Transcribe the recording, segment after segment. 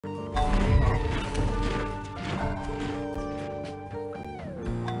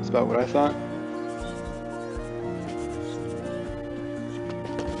about what I thought.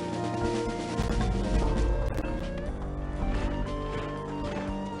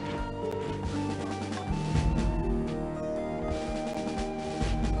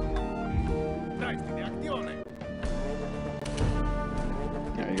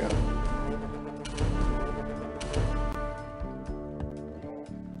 There you go.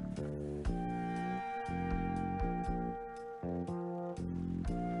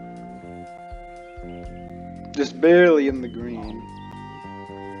 Just barely in the green.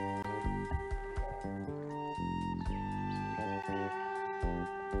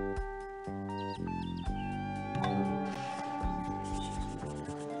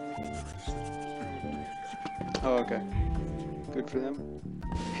 Oh, okay. Good for them.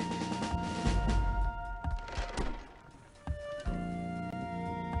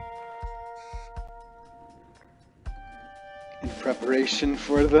 In preparation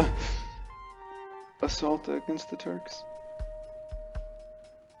for the assault against the Turks.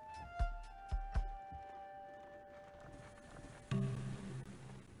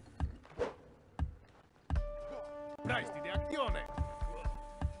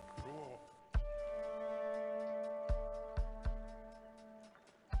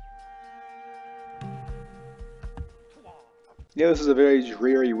 Yeah, this is a very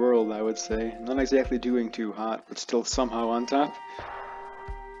dreary world, I would say. Not exactly doing too hot, but still somehow on top.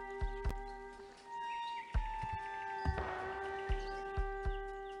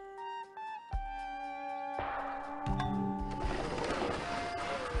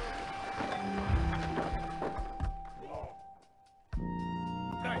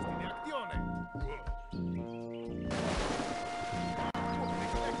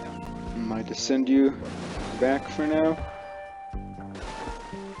 Might just send you back for now.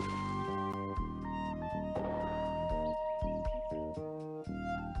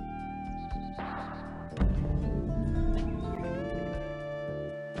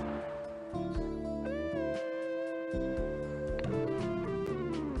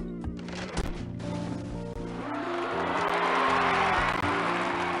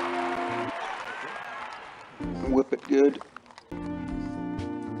 Whip it good.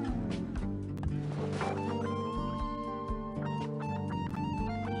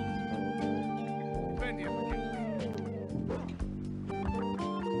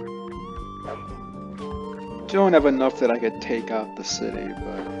 Don't have enough that I could take out the city,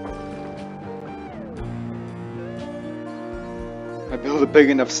 but I build a big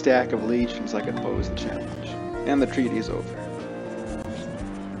enough stack of legions I could pose the challenge. And the treaty's over.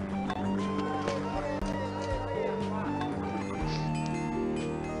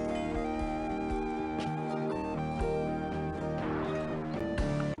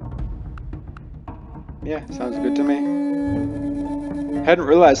 Yeah, sounds good to me. Hadn't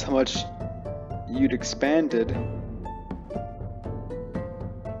realized how much you'd expanded.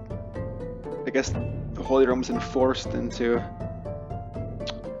 I guess the Holy Rome's enforced into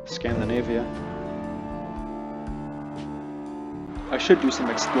Scandinavia. I should do some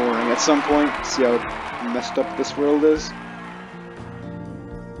exploring at some point, see how messed up this world is.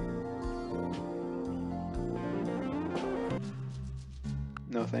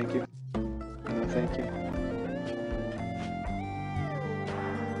 No thank you. No thank you.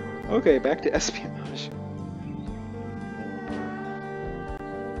 Okay, back to espionage.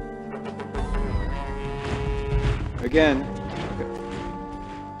 Again.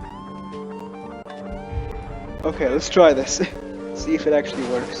 Okay, let's try this. See if it actually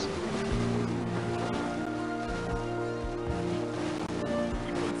works.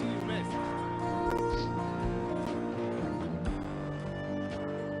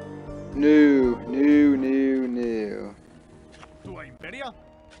 No.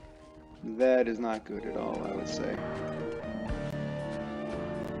 That is not good at all, I would say.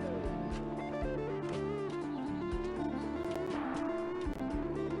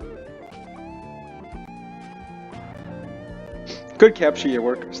 Could capture your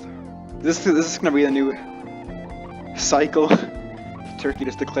workers, though. This is gonna be a new cycle. Turkey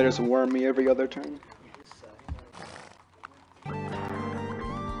just declares war on me every other turn.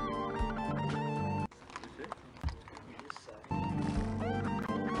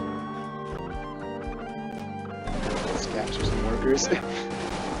 Let's capture some workers.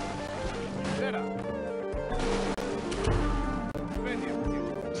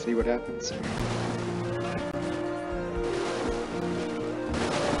 See what happens.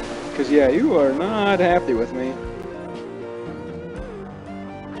 Because, yeah, you are not happy with me.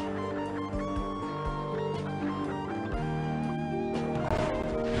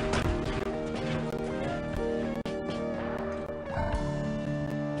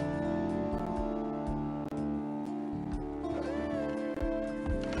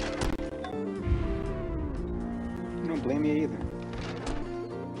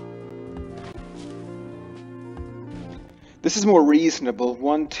 This is more reasonable.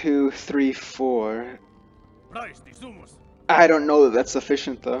 1, 2, 3, 4. I don't know that that's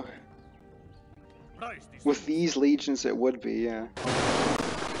sufficient though. With these legions it would be, yeah.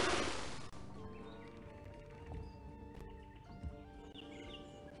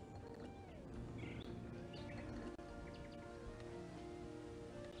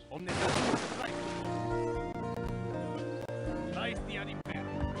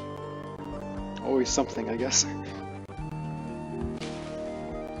 Always something, I guess.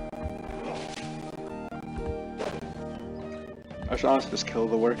 I should honestly just kill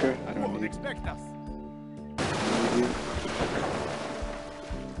the worker. I don't need.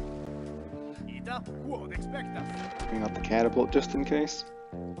 Bring out the catapult just in case.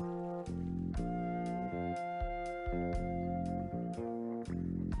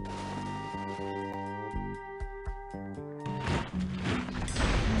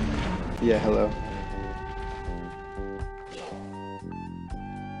 Yeah, hello.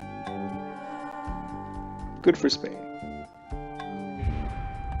 Good for Spain.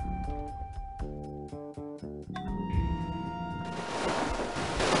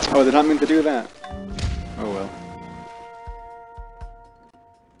 Oh, did not mean to do that. Oh well.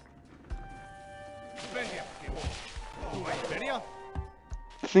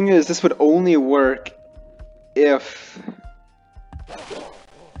 The thing is, this would only work if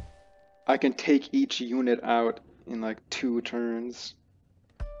I can take each unit out in like 2 turns.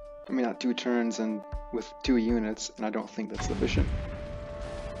 I mean, not 2 turns and with 2 units, and I don't think that's sufficient.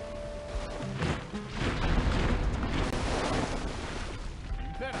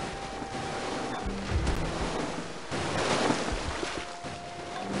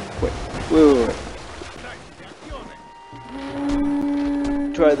 Wait.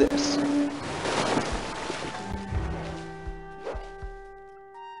 Try this.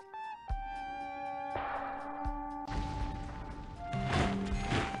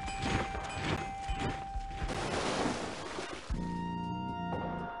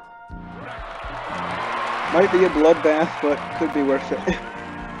 Might be a bloodbath, but could be worth it.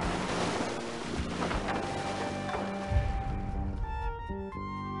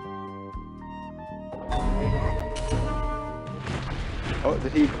 Oh,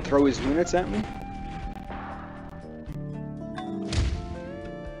 did he throw his units at me?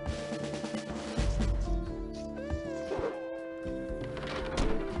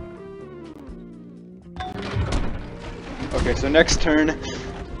 Okay, so next turn,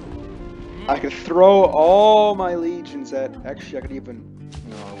 I could throw all my legions at... Actually, I could even...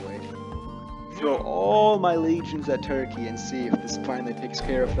 No, wait. Throw all my legions at Turkey and see if this finally takes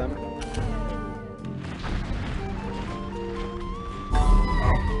care of them.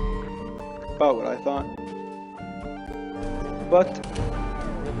 About what I thought. But...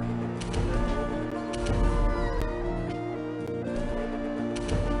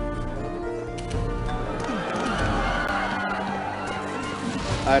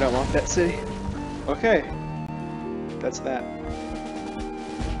 I don't want that city. Okay. That's that.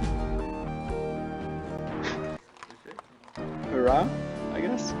 Hurrah, I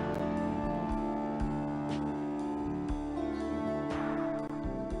guess.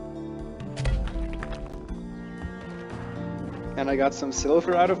 And I got some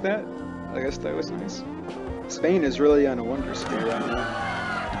silver out of that. I guess that was nice. Spain is really on a wonder spree right now.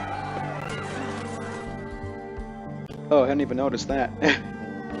 Oh, I hadn't even noticed that.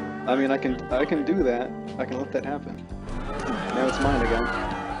 I mean, I can do that. I can let that happen. Now it's mine again.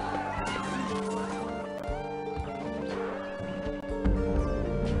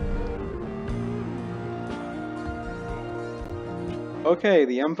 Okay,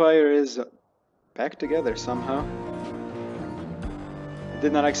 the Empire is back together somehow. I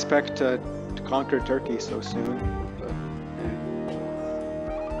did not expect to conquer Turkey so soon, but yeah.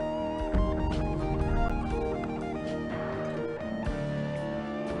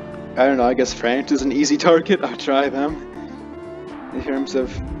 I don't know, I guess France is an easy target. I'll try them. In terms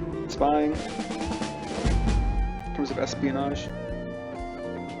of spying. In terms of espionage.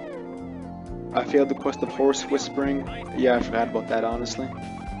 I failed the quest of horse whispering. Yeah, I forgot about that, honestly.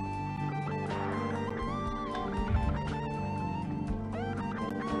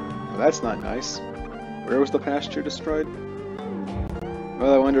 Well, that's not nice. Where was the pasture destroyed?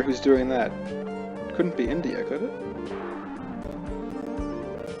 Well, I wonder who's doing that. Couldn't be India, could it?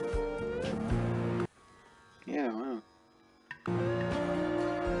 Yeah, wow.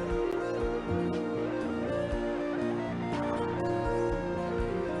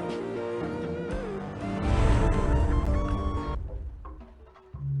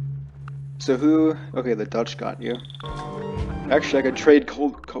 So who... Okay, the Dutch got you. Actually, I could trade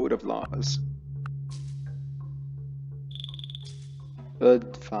Code of Laws.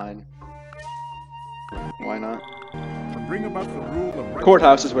 Fine. Why not? To bring about the rule of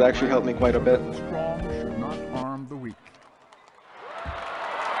Courthouses would actually help me quite a bit. The strong should not harm the weak.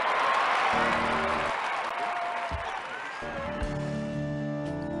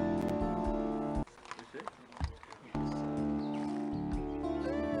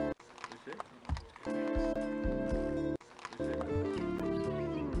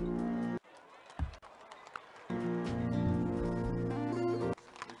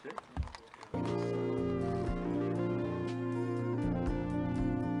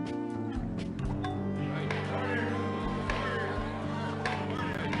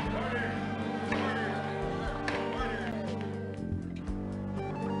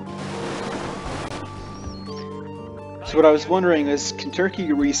 So what I was wondering is, can Turkey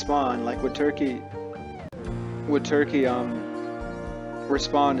respawn? Like, would Turkey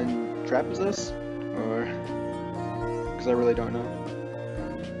respawn and trap us, or? Because I really don't know.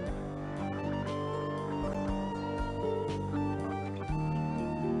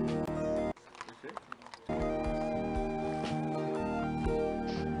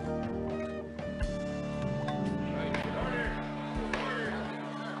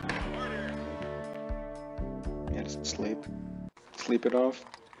 Yeah, just sleep it off.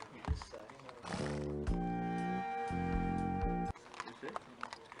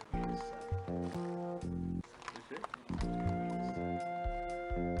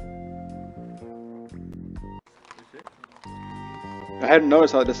 I hadn't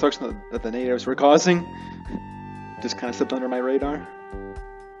noticed how the destruction that the natives were causing. Just kind of slipped under my radar.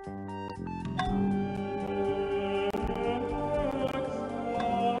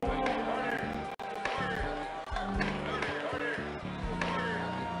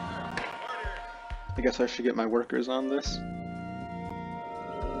 I guess I should get my workers on this.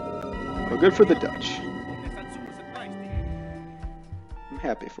 Well, good for the Dutch. I'm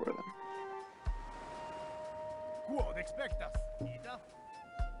happy for them.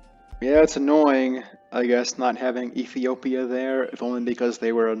 Yeah, it's annoying, I guess, not having Ethiopia there, if only because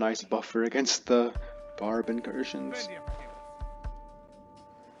they were a nice buffer against the Barb incursions.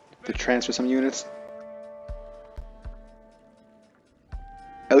 To transfer some units.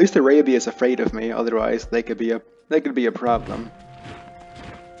 At least Arabia is afraid of me, otherwise they could be a problem.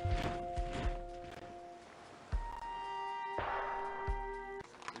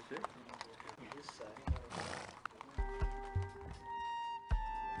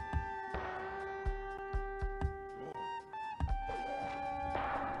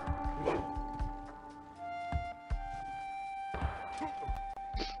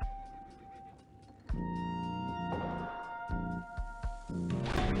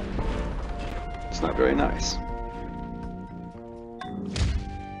 It's not very nice.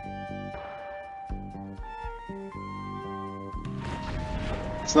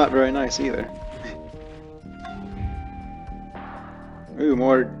 It's not very nice either. Ooh,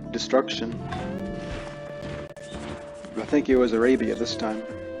 more destruction. I think it was Arabia this time.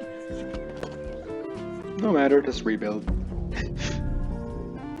 No matter, just rebuild.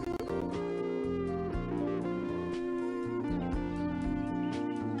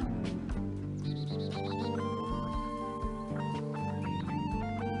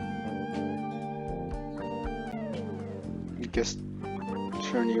 Just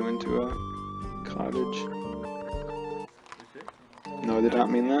turn you into a cottage. No, I did not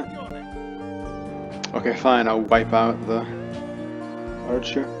mean that. Okay, fine, I'll wipe out the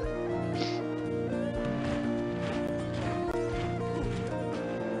archer.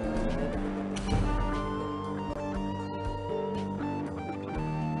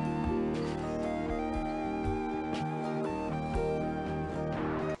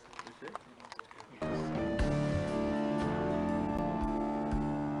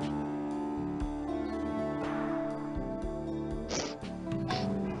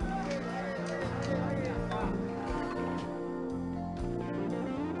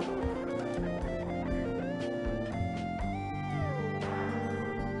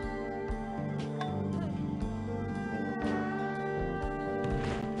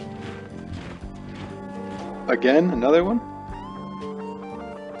 Again, another one?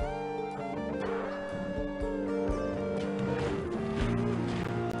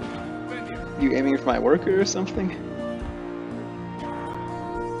 You aiming for my worker or something?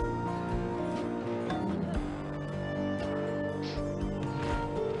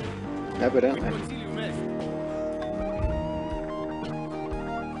 Evidently.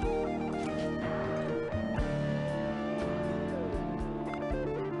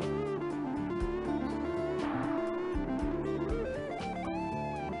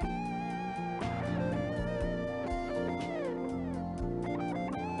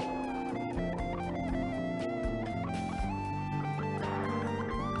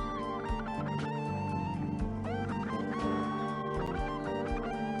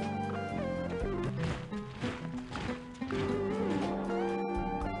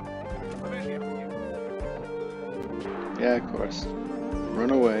 Yeah, of course.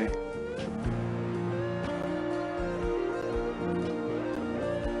 Run away.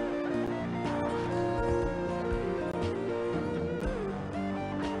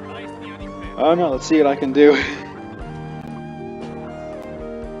 Oh no, let's see what I can do.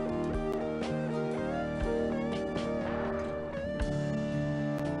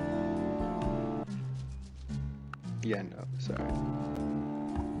 Yeah, no, sorry.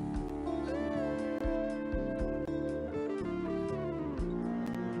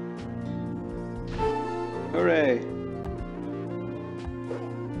 Hooray!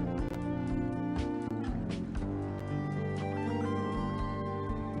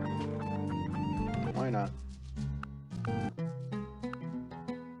 Why not?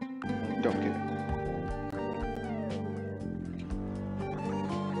 Don't care.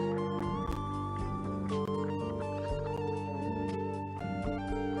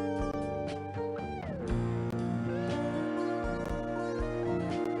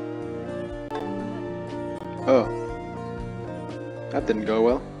 Oh. That didn't go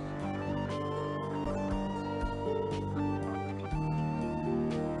well.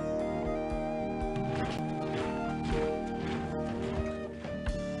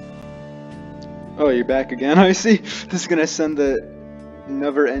 Oh, you're back again, I see. This is gonna send the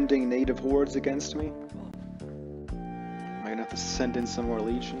never-ending native hordes against me. I'm gonna have to send in some more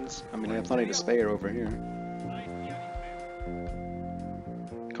legions. I mean, I have plenty to spare over here.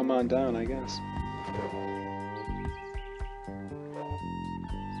 Come on down, I guess.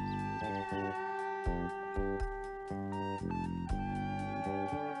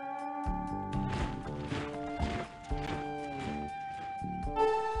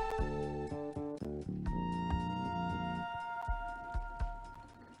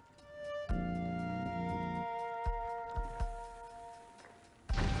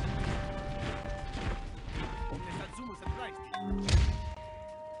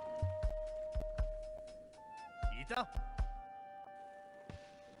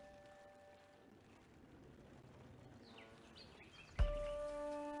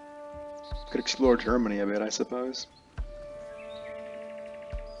 Could explore Germany a bit, I suppose.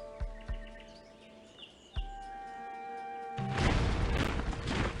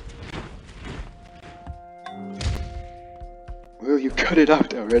 Will you cut it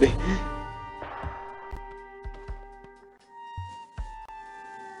out already?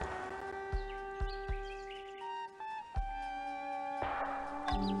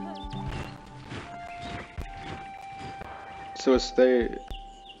 So it's they.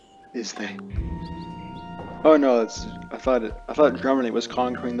 Is they? Oh no, it's. I thought Germany was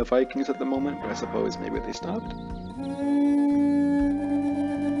conquering the Vikings at the moment, but I suppose maybe they stopped.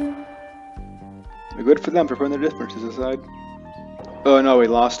 Good for them for putting their differences aside. Oh no, we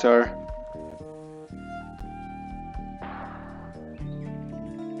lost her.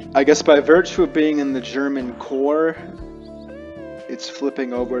 I guess by virtue of being in the German core, it's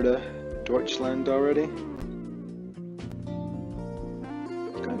flipping over to Deutschland already.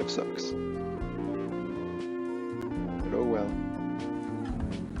 Kind of sucks. But oh well.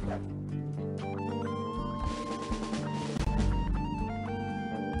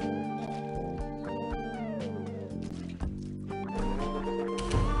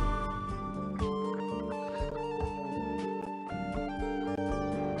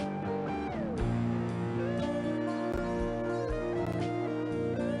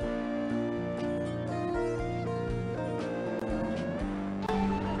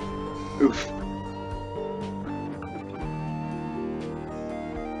 Oof.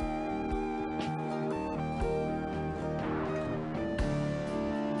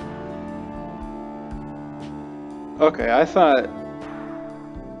 Okay, I thought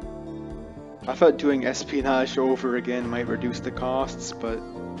doing espionage over again might reduce the costs, but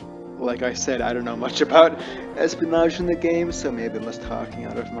like I said, I don't know much about espionage in the game, so maybe I'm just talking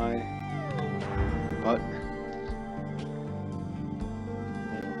out of my butt.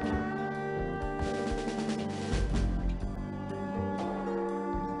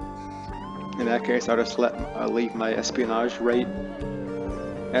 In that case, I'll just leave my espionage rate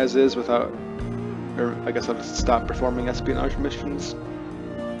as is without, or I guess I'll just stop performing espionage missions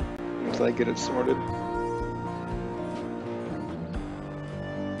until I get it sorted.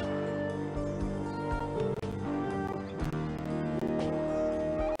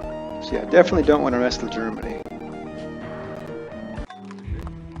 So yeah, definitely don't want to mess with Germany.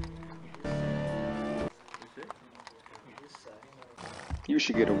 You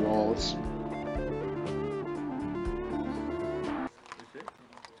should get a walls.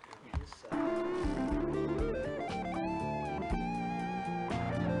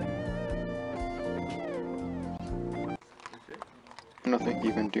 don't think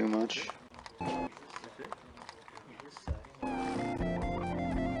you can do much.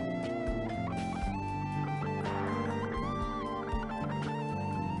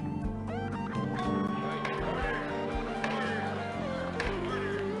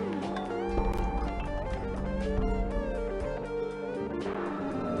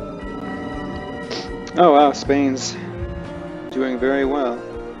 Oh wow, Spain's doing very well.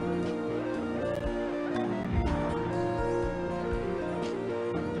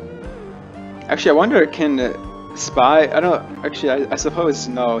 Actually, I wonder, can I don't, actually, I suppose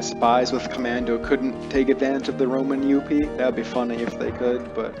no, spies with commando couldn't take advantage of the Roman UP. That would be funny if they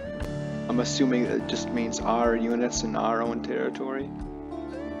could, but I'm assuming it just means our units in our own territory.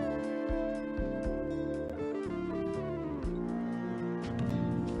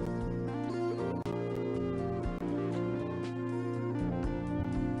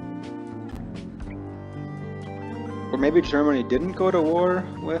 Or maybe Germany didn't go to war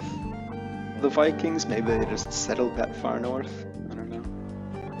with the Vikings, maybe they just settled that far north. I don't know.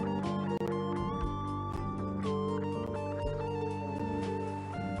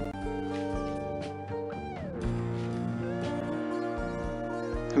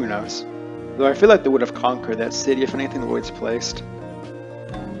 Who knows? Though I feel like they would have conquered that city if anything the way it's placed.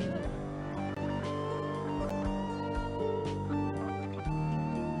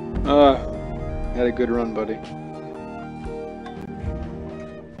 Had a good run, buddy.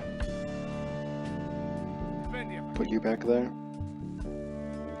 Put you back there.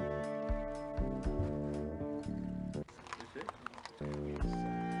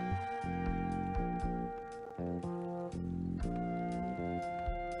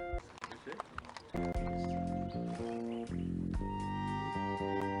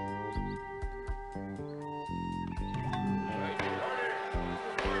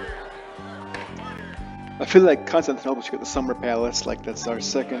 I feel like Constantinople should get the Summer Palace, like that's our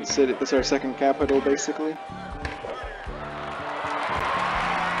second city, that's our second capital, basically.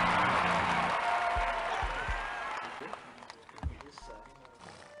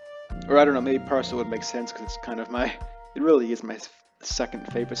 Or I don't know, maybe Parsa would make sense because it's kind of my, it really is my second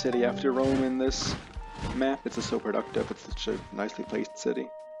favorite city after Rome in this map. It's just so productive, it's such a nicely placed city.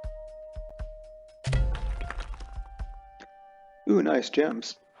 Ooh, nice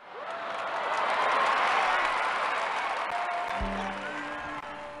gems.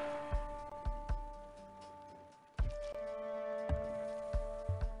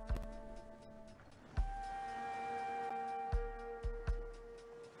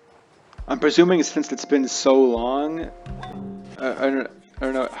 I'm presuming since it's been so long, I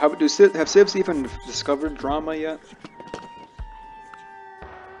don't know. How have Civs even discovered drama yet?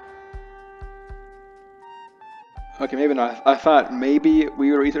 Okay, maybe not. I thought maybe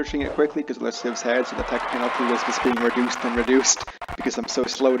we were researching it quickly because less Civs had, so the tech penalty was just being reduced and reduced because I'm so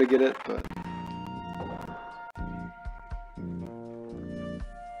slow to get it. But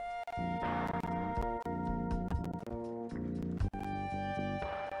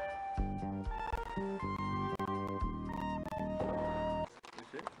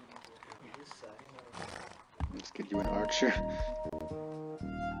let's get you an archer.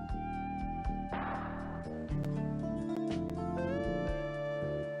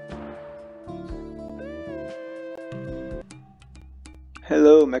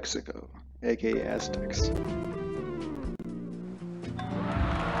 Hello, Mexico, aka Aztecs.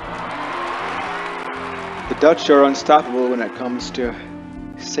 The Dutch are unstoppable when it comes to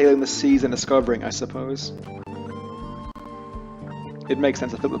sailing the seas and discovering, I suppose. It makes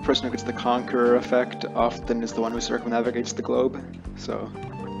sense. I think the person who gets the conqueror effect often is the one who circumnavigates the globe, so...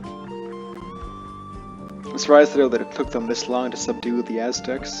 I'm surprised though that it took them this long to subdue the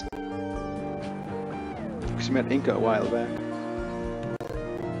Aztecs. Because you met Inca a while back.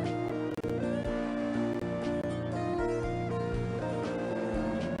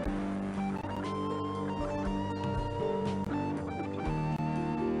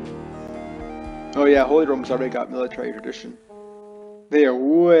 Oh yeah, Holy Rome's already got military tradition. They are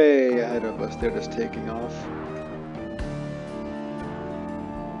way ahead of us, they're just taking off.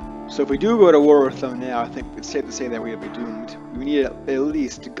 So if we do go to war with them now, I think it's safe to say that we'll be doomed. We need at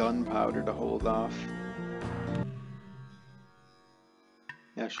least gunpowder to hold off.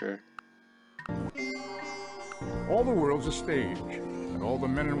 Yeah, sure. All the world's a stage, and all the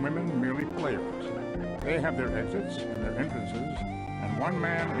men and women merely players. They have their exits and their entrances, and one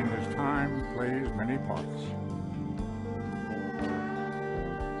man in his time plays many parts.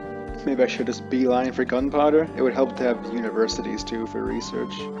 Maybe I should just beeline for gunpowder. It would help to have universities too for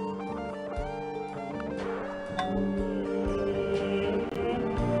research.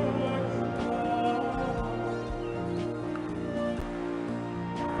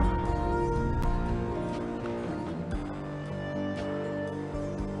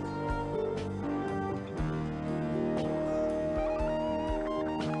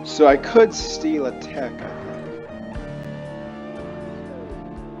 So I could steal a tech, I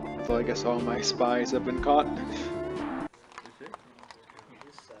think. Though I guess all my spies have been caught.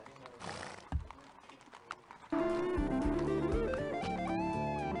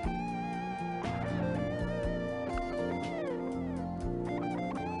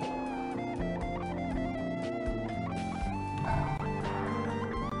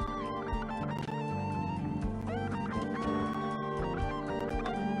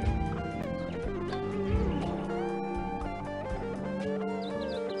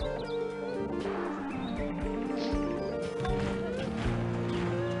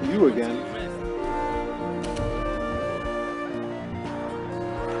 You again.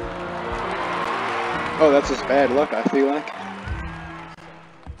 Oh, that's just bad luck, I feel like.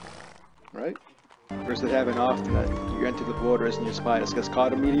 Right? Or does it happen often that you enter the borders and your spy just gets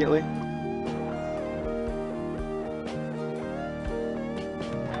caught immediately?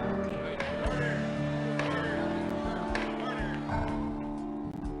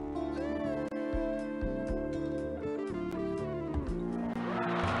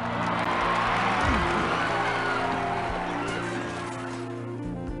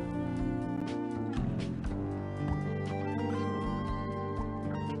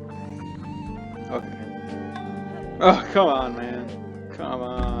 Okay. Oh, come on, man. Come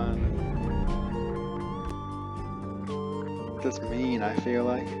on. That's mean, I feel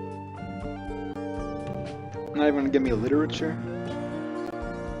like. Not even gonna give me literature?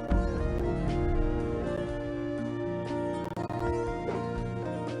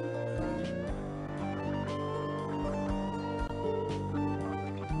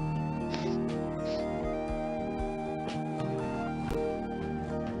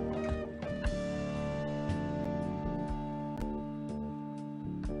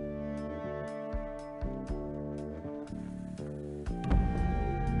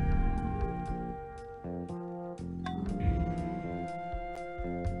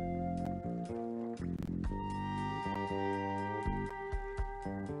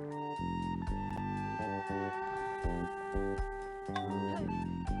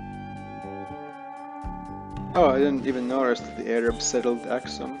 Oh, I didn't even notice that the Arabs settled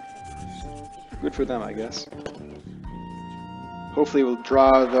Axum. Good for them, I guess. Hopefully we'll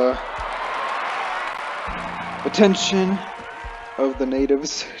draw the attention of the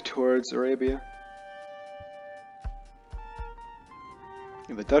natives towards Arabia.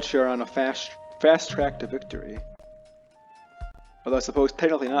 And the Dutch are on a fast track to victory. Although I suppose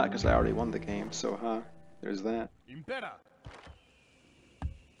technically not, because I already won the game, so there's that. Impera.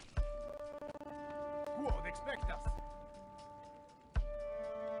 Who would expect us?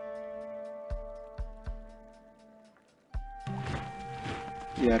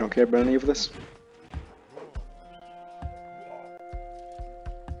 Yeah, I don't care about any of this.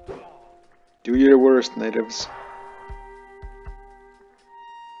 Do your worst, natives.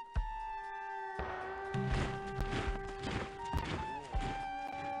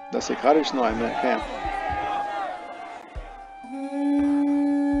 Did I say cottage? No, I meant camp.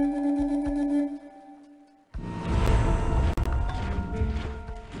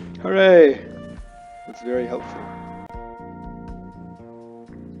 Hooray! That's very helpful.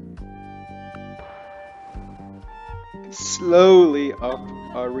 Slowly up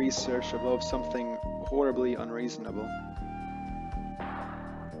our research above something horribly unreasonable.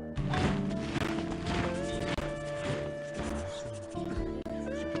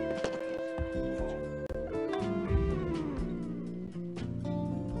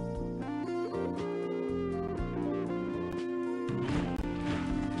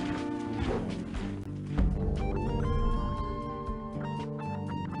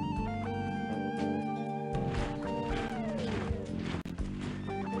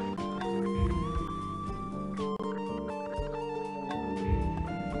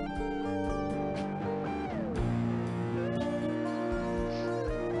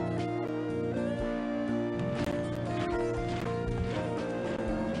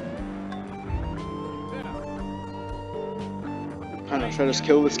 I don't know, should I just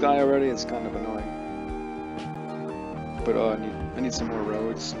kill this guy already? It's kind of annoying. But I need some more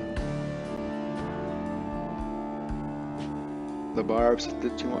roads. The barbs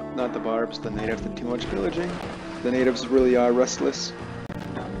did too much, not the barbs, the natives did too much pillaging. The natives really are restless.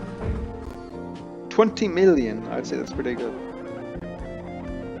 20 million, I'd say that's pretty good.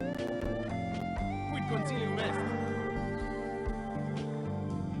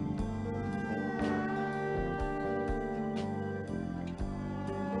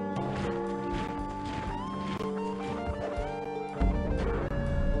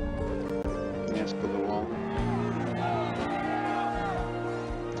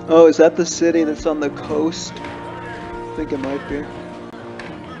 Oh, is that the city that's on the coast? I think it might be.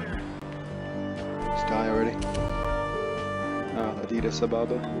 Let's die already. Oh, Adidas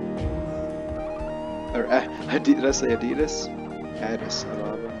Ababa. Or, did I say Adidas? Addis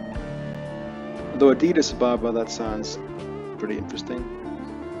Ababa. Although Adidas Ababa, that sounds pretty interesting.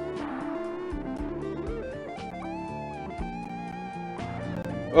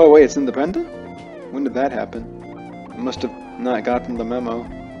 Oh wait, it's independent? When did that happen? I must have not gotten the memo.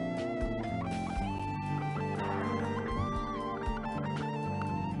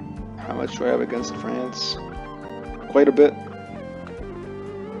 How much do I have against France? Quite a bit.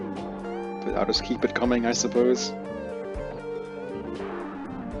 But I'll just keep it coming, I suppose.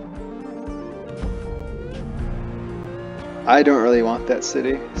 I don't really want that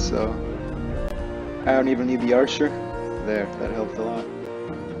city, so I don't even need the archer. There, that helped a lot.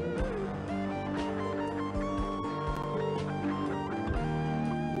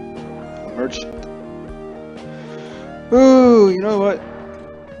 Merchant. Ooh, you know what?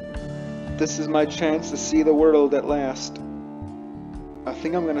 This is my chance to see the world at last. I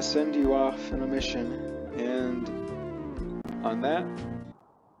think I'm gonna send you off on a mission, and on that,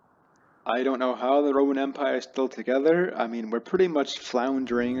 I don't know how the Roman Empire is still together. I mean, we're pretty much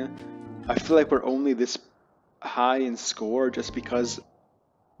floundering. I feel like we're only this high in score just because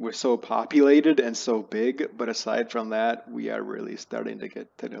we're so populated and so big, but aside from that, we are really starting to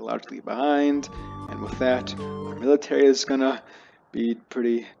get technologically behind, and with that, our military is gonna be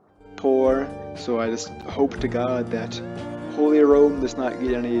pretty poor, so I just hope to God that Holy Rome does not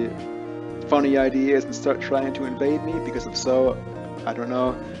get any funny ideas and start trying to invade me, because if so, I don't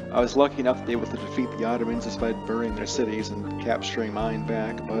know. I was lucky enough to be able to defeat the Ottomans despite burning their cities and capturing mine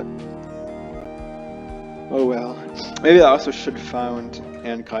back, but oh well. Maybe I also should found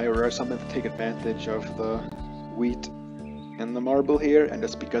Ankyra or something to take advantage of the wheat and the marble here, and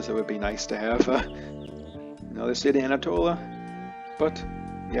just because it would be nice to have another city in Anatolia. But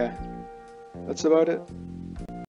yeah, that's about it.